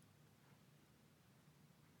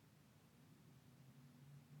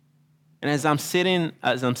 And as I'm sitting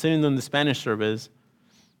in the Spanish service,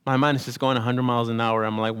 my mind is just going 100 miles an hour.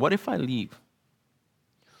 I'm like, what if I leave?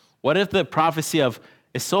 What if the prophecy of,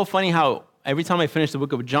 it's so funny how every time I finish the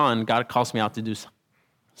book of John, God calls me out to do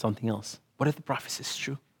something else. What if the prophecy is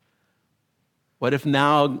true? What if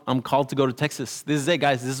now I'm called to go to Texas? This is it,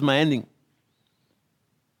 guys. This is my ending.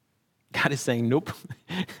 God is saying, nope.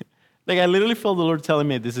 I literally felt the Lord telling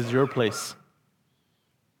me, this is your place.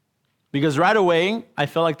 Because right away, I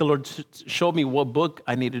felt like the Lord showed me what book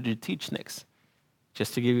I needed to teach next.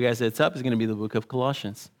 Just to give you guys a heads up, it's going to be the book of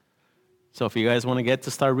Colossians. So if you guys want to get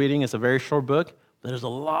to start reading, it's a very short book, but there's a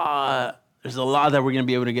lot that we're going to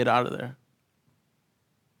be able to get out of there.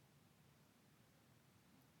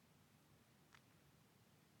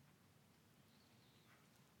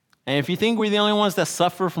 And if you think we're the only ones that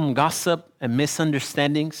suffer from gossip and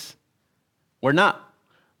misunderstandings, we're not.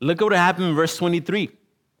 Look at what happened in verse 23.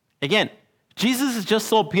 Again, Jesus has just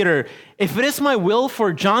told Peter, if it is my will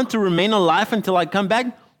for John to remain alive until I come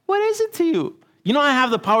back, what is it to you? You know I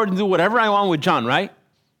have the power to do whatever I want with John, right?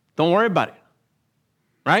 Don't worry about it,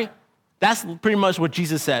 right? That's pretty much what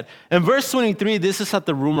Jesus said. In verse 23, this is how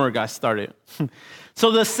the rumor got started.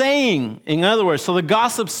 So the saying, in other words, so the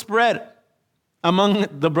gossip spread among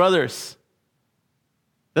the brothers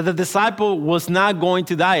that the disciple was not going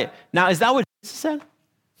to die. Now, is that what Jesus said?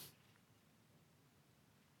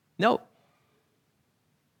 No.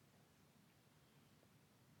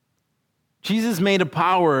 Jesus made a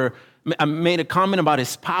comment about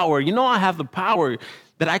his power. You know, I have the power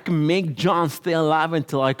that I can make John stay alive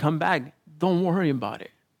until I come back. Don't worry about it.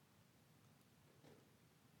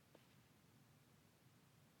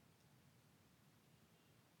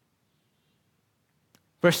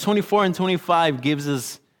 Verse 24 and 25 gives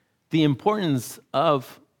us the importance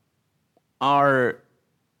of our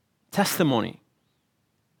testimony.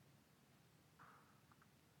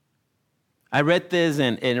 I read this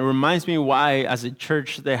and it reminds me why, as a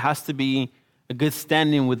church, there has to be a good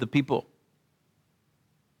standing with the people.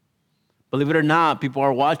 Believe it or not, people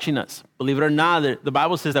are watching us. Believe it or not, the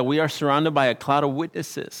Bible says that we are surrounded by a cloud of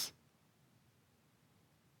witnesses.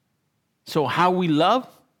 So how we love,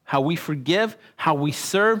 how we forgive, how we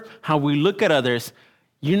serve, how we look at others,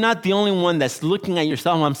 you're not the only one that's looking at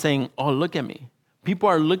yourself. I'm saying, oh, look at me. People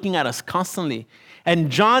are looking at us constantly.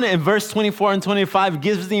 And John in verse 24 and 25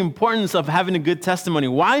 gives the importance of having a good testimony.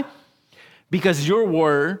 Why? Because your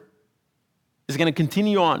word is going to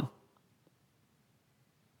continue on.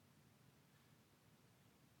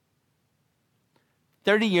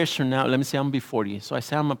 30 years from now, let me say I'm going to be 40. So I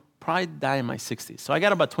say I'm going to probably die in my 60s. So I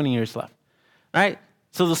got about 20 years left. All right?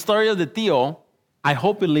 So the story of the tío, I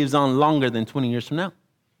hope it lives on longer than 20 years from now.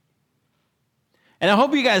 And I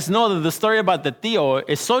hope you guys know that the story about the tío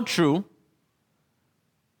is so true,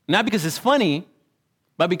 not because it's funny,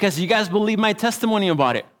 but because you guys believe my testimony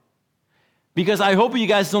about it. Because I hope you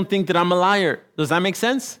guys don't think that I'm a liar. Does that make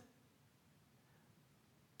sense?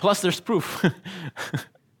 Plus, there's proof.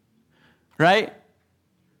 Right?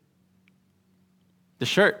 The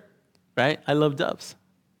shirt, right? I love doves.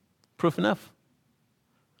 Proof enough.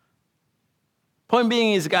 Point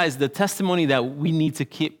being is, guys, the testimony that we need to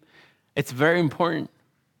keep, it's very important.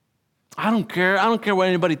 I don't care. I don't care what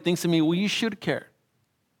anybody thinks of me. Well, you should care.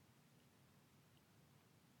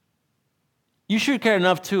 You should care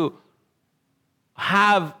enough to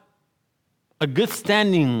have a good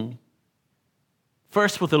standing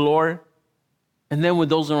first with the Lord and then with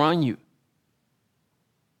those around you.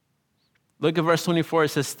 Look at verse 24. It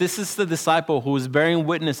says, this is the disciple who is bearing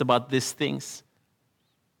witness about these things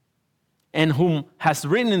and whom has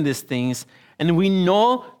written these things, and we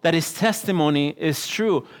know that his testimony is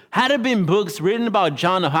true. Had it been books written about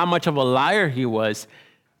John of how much of a liar he was,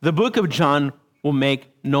 the book of John will make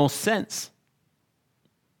no sense.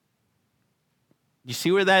 You see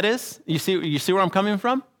where that is? You see where I'm coming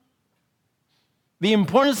from? The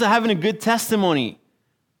importance of having a good testimony.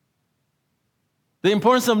 The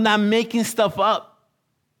importance of not making stuff up.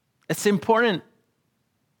 It's important.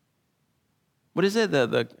 What is it?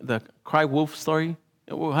 The cry wolf story?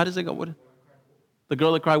 How does it go? What? The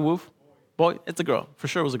girl that cried wolf? Boy, it's a girl. For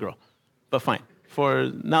sure it was a girl. But fine.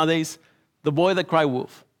 For nowadays, the boy that cried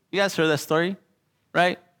wolf. You guys heard that story?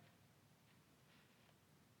 Right?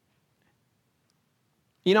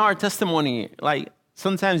 You know, our testimony, like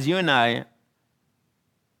sometimes you and I,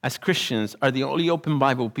 as Christians, are the only open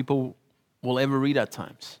Bible people will ever read at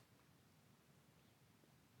times.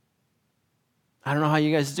 I don't know how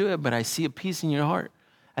you guys do it, but I see a peace in your heart.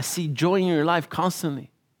 I see joy in your life constantly.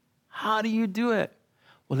 How do you do it?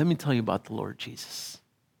 Well, let me tell you about the Lord Jesus.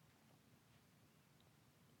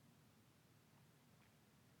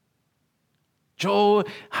 Joe,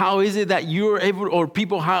 how is it that you're able, or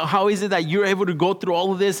people, how is it that you're able to go through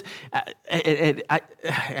all of this? I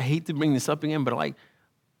hate to bring this up again, but like,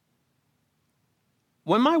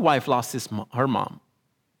 when my wife lost her mom,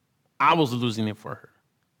 I was losing it for her.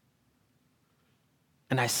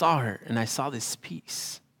 And I saw her, and I saw this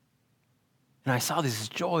peace. And I saw this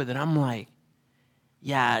joy that I'm like,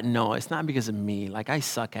 yeah, no, it's not because of me. Like, I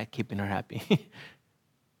suck at keeping her happy.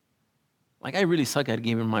 Like, I really suck at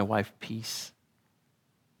giving my wife peace.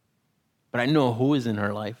 But I know who is in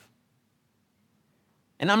her life.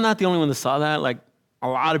 And I'm not the only one that saw that. Like, a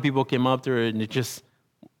lot of people came up to her and just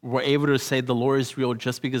were able to say the Lord is real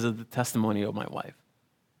just because of the testimony of my wife.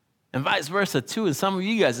 And vice versa, too, in some of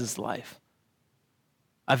you guys' life.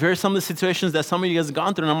 I've heard some of the situations that some of you guys have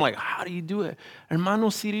gone through, and I'm like, how do you do it? Hermano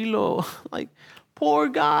Cirilo, like, poor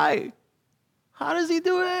guy. How does he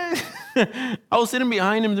do it? I was sitting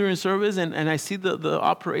behind him during service, and I see the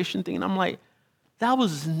operation thing, and I'm like, that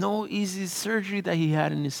was no easy surgery that he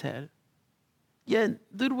had in his head. Yeah,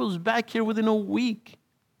 dude was back here within a week.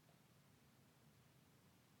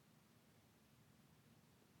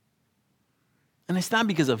 And it's not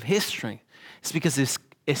because of his strength. It's because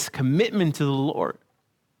it's commitment to the Lord.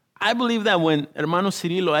 I believe that when Hermano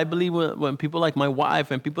Cirilo, I believe when people like my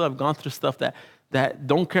wife and people have gone through stuff that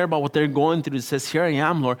don't care about what they're going through, it says, here I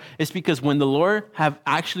am, Lord. It's because when the Lord have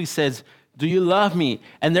actually says, do you love me?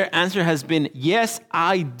 And their answer has been, yes,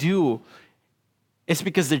 I do. It's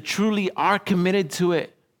because they truly are committed to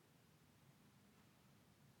it.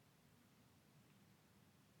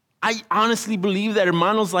 I honestly believe that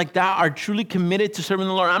hermanos like that are truly committed to serving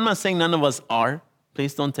the Lord. I'm not saying none of us are.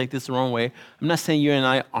 Please don't take this the wrong way. I'm not saying you and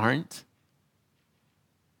I aren't.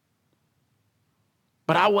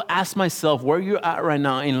 But I will ask myself where you're at right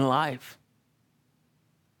now in life.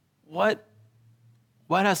 What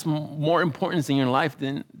has more importance in your life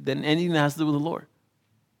than anything that has to do with the Lord?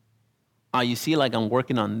 You see, like I'm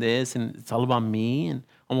working on this and it's all about me and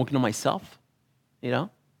I'm working on myself, you know?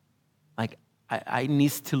 Like I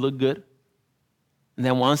need to look good. And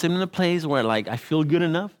then once I'm in a place where like I feel good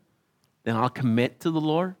enough, then I'll commit to the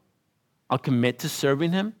Lord. I'll commit to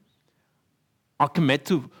serving Him. I'll commit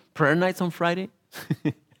to prayer nights on Friday.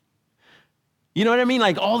 You know what I mean?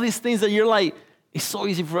 Like all these things that you're like, it's so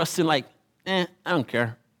easy for us to like, I don't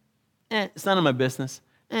care. It's none of my business.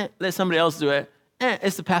 Let somebody else do it.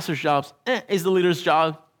 It's the pastor's job. It's the leader's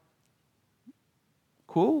job.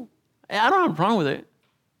 Cool. I don't have a problem with it.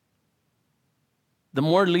 The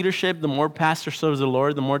more leadership, the more pastor serves the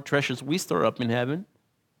Lord, the more treasures we store up in heaven.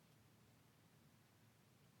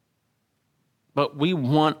 But we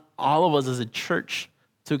want all of us as a church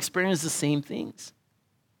to experience the same things.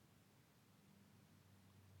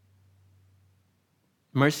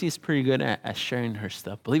 Mercy is pretty good at sharing her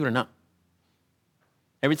stuff, believe it or not.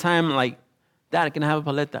 Every time, like, Dad, can I have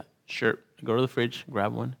a paleta? Sure. I go to the fridge,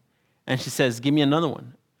 grab one. And she says, give me another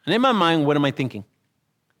one. And in my mind, what am I thinking?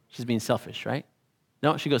 She's being selfish, right?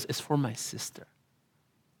 No, she goes, it's for my sister.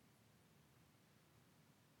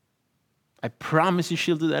 I promise you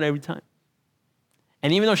she'll do that every time.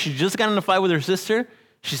 And even though she just got in a fight with her sister,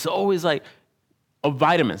 she's always like, oh,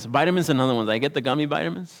 vitamins. Vitamins are another one. I get the gummy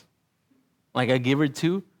vitamins. Like I give her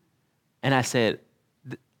 2. And I said,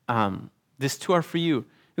 these 2 are for you.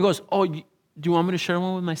 He goes, oh, do you want me to share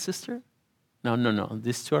one with my sister? No.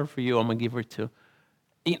 These 2 are for you. I'm going to give her 2.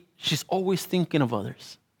 She's always thinking of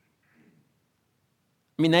others.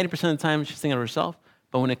 I mean, 90% of the time she's thinking of herself.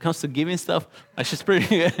 But when it comes to giving stuff, she's pretty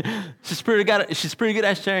good. She's pretty good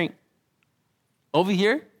at sharing. Over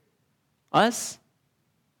here, us,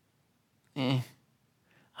 I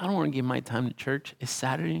don't want to give my time to church. It's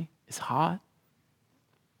Saturday. It's hot.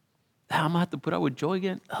 I'm going to have to put up with Joy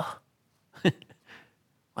again.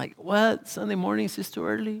 Like, what? Sunday mornings is too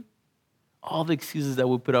early? All the excuses that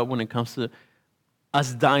we put up when it comes to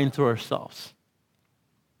us dying to ourselves.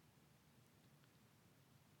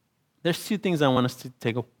 There's 2 things I want us to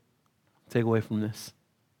take away from this.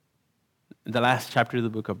 The last chapter of the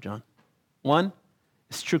book of John. One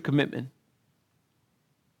is true commitment.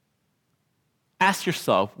 Ask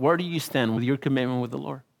yourself, where do you stand with your commitment with the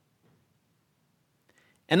Lord?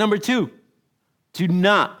 And number 2, do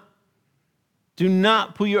not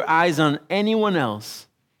put your eyes on anyone else.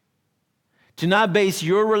 Do not base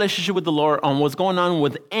your relationship with the Lord on what's going on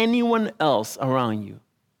with anyone else around you,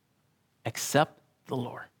 except the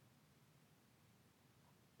Lord.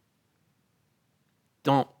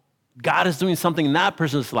 God is doing something in that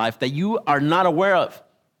person's life that you are not aware of.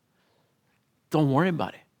 Don't worry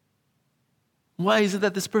about it. Why is it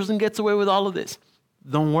that this person gets away with all of this?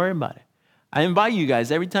 Don't worry about it. I invite you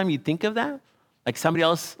guys, every time you think of that, like somebody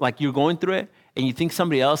else, like you're going through it, and you think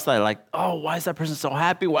somebody else that like, oh, why is that person so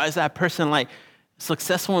happy? Why is that person like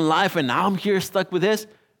successful in life and now I'm here stuck with this?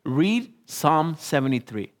 Read Psalm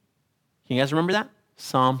 73. Can you guys remember that?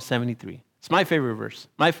 Psalm 73. It's my favorite verse.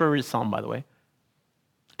 My favorite psalm, by the way.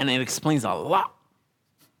 And it explains a lot.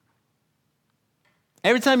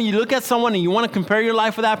 Every time you look at someone and you want to compare your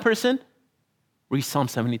life with that person, read Psalm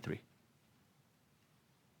 73.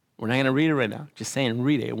 We're not going to read it right now. Just saying,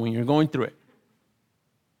 read it when you're going through it.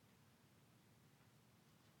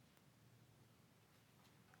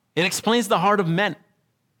 It explains the heart of men.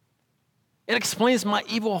 It explains my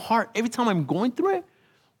evil heart. Every time I'm going through it,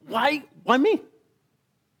 why me?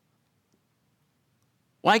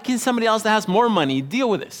 Why can't somebody else that has more money deal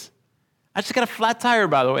with this? I just got a flat tire,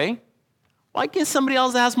 by the way. Why can't somebody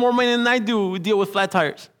else that has more money than I do deal with flat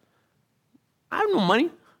tires? I have no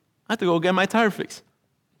money. I have to go get my tire fixed.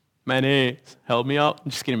 Manny, help me out.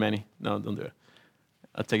 I'm just kidding, Manny. No, don't do it.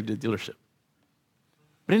 I'll take it to the dealership.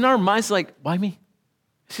 But in our minds, like, why me?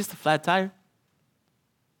 It's just a flat tire.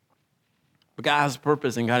 But God has a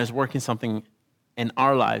purpose, and God is working something in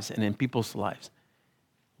our lives and in people's lives.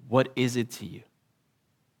 What is it to you?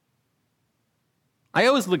 I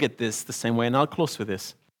always look at this the same way, and I'll close with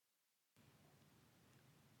this.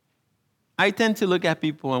 I tend to look at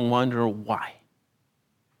people and wonder why.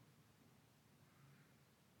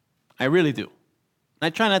 I really do. I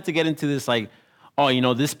try not to get into this like, oh, you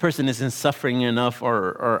know, this person isn't suffering enough,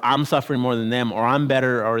 or I'm suffering more than them, or I'm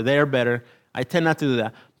better, or they're better. I tend not to do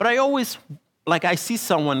that. But I always, like I see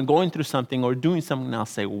someone going through something or doing something, and I'll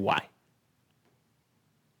say, why?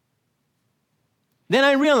 Then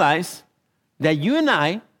I realize that you and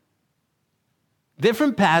I,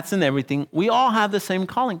 different paths and everything, we all have the same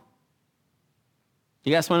calling.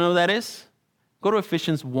 You guys want to know what that is? Go to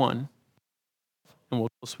Ephesians 1, and we'll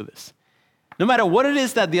close with this. No matter what it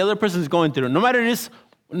is that the other person is going through, no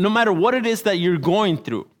matter what it is that you're going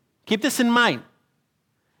through, keep this in mind.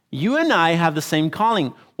 You and I have the same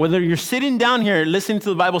calling. Whether you're sitting down here listening to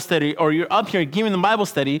the Bible study or you're up here giving the Bible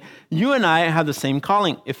study, you and I have the same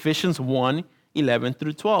calling. Ephesians 1, 11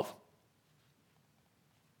 through 12.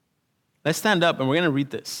 Let's stand up and we're going to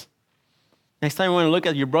read this. Next time you want to look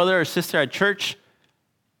at your brother or sister at church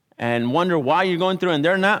and wonder why you're going through and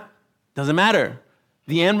they're not, doesn't matter.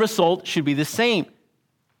 The end result should be the same.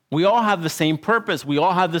 We all have the same purpose. We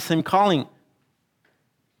all have the same calling.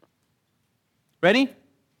 Ready?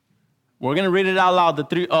 We're going to read it out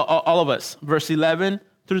loud, all of us. Verse 11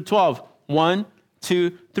 through 12. 1,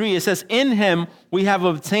 2, 3. It says, in him we have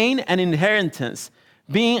obtained an inheritance,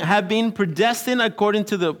 have been predestined according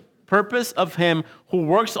to the purpose of him who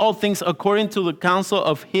works all things according to the counsel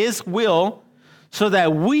of his will, so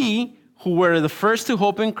that we who were the first to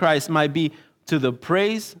hope in Christ might be to the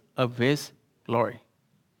praise of his glory.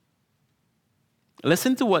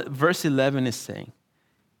 Listen to what verse 11 is saying.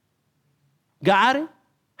 God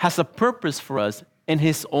has a purpose for us in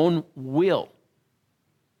his own will.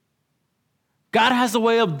 God has a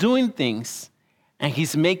way of doing things, and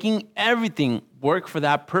he's making everything work for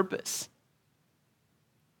that purpose.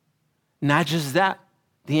 Not just that,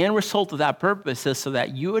 the end result of that purpose is so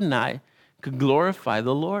that you and I could glorify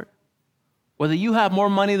the Lord. Whether you have more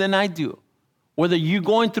money than I do, whether you're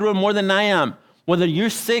going through it more than I am, whether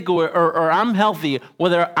you're sick or I'm healthy,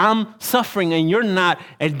 whether I'm suffering and you're not,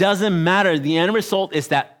 it doesn't matter. The end result is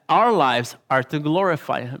that our lives are to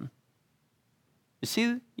glorify him. You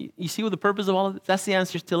see what the purpose of all of this? That's the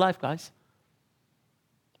answer to life, guys.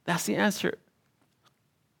 That's the answer.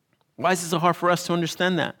 Why is it so hard for us to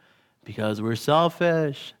understand that? Because we're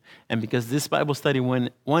selfish. And because this Bible study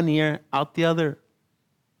went one ear out the other.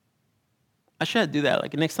 I should do that.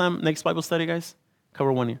 Like next Bible study, guys,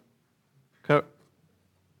 cover one ear.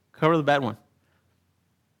 Cover the bad one.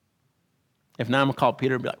 If not, I'm going to call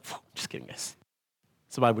Peter and be like, just kidding, guys.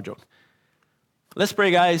 It's a Bible joke. Let's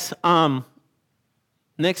pray, guys.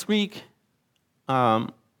 Next week,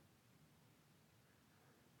 it's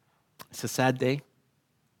a sad day.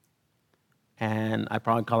 And I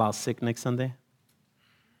probably call out sick next Sunday.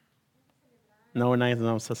 No, we're not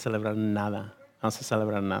vamos a celebrar nada. Vamos a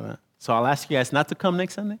celebrar nada. So I'll ask you guys not to come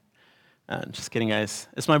next Sunday. Just kidding, guys.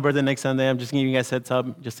 It's my birthday next Sunday. I'm just giving you guys a heads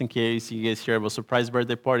up, just in case you guys hear of a surprise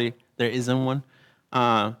birthday party. There isn't one.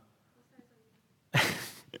 I'm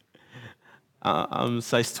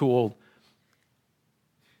size too old.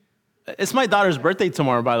 It's my daughter's birthday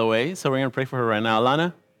tomorrow, by the way, so we're going to pray for her right now.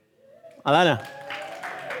 Alana,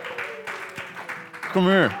 come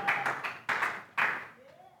here.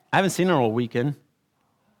 I haven't seen her all weekend.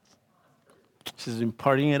 She's been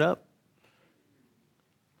partying it up.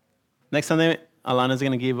 Next Sunday, Alana's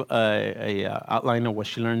going to give a outline of what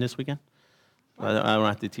she learned this weekend. I don't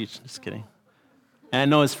have to teach. Just kidding.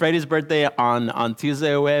 And no, it's Freddie's birthday on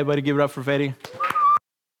Tuesday. Everybody give it up for Freddie.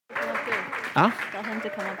 Huh? Tell him to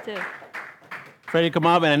come up too. Freddie, come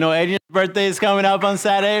up. And I know Adrian's birthday is coming up on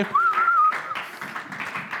Saturday.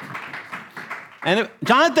 And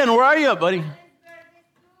Jonathan, where are you, buddy?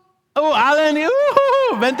 Oh, Alan.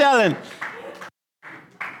 Ooh, vente, Alan.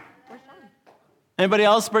 Anybody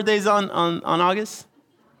else birthdays on August?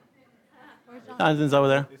 Jonathan's over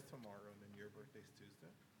there. It's tomorrow, and then your birthday's Tuesday.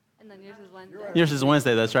 And then yours is Wednesday. Yours is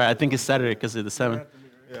Wednesday, that's right. I think it's Saturday because of the 7th.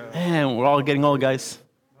 Yeah. Man, we're all getting old, guys.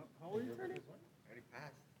 How old are you turning? Already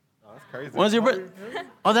passed. Oh, that's crazy. When's your birthday?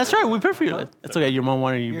 Oh, that's right. We pray for you. That's okay. Your mom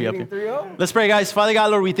wanted you to be up here. 3-0? Let's pray, guys. Father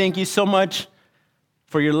God, Lord, we thank you so much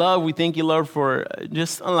for your love. We thank you, Lord, for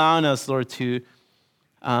just allowing us, Lord, to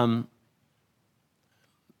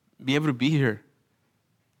be able to be here.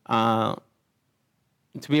 To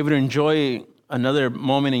be able to enjoy another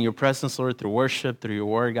moment in your presence, Lord, through worship, through your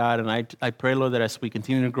word, God. And I pray, Lord, that as we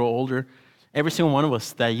continue to grow older, every single one of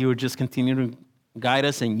us, that you would just continue to guide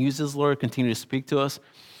us and use us, Lord, continue to speak to us,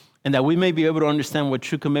 and that we may be able to understand what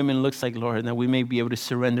true commitment looks like, Lord, and that we may be able to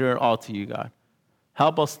surrender it all to you, God.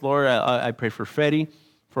 Help us, Lord. I pray for Freddie,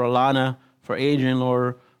 for Alana, for Adrian,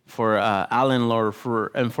 Lord, for Alan, Lord,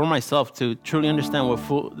 and for myself to truly understand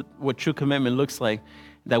what true commitment looks like,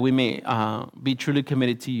 that we may be truly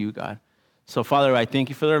committed to you, God. So, Father, I thank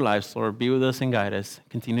you for their lives, Lord. Be with us and guide us.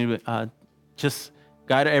 Continue to just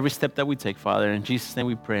guide every step that we take, Father. In Jesus' name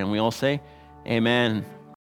we pray. And we all say, amen.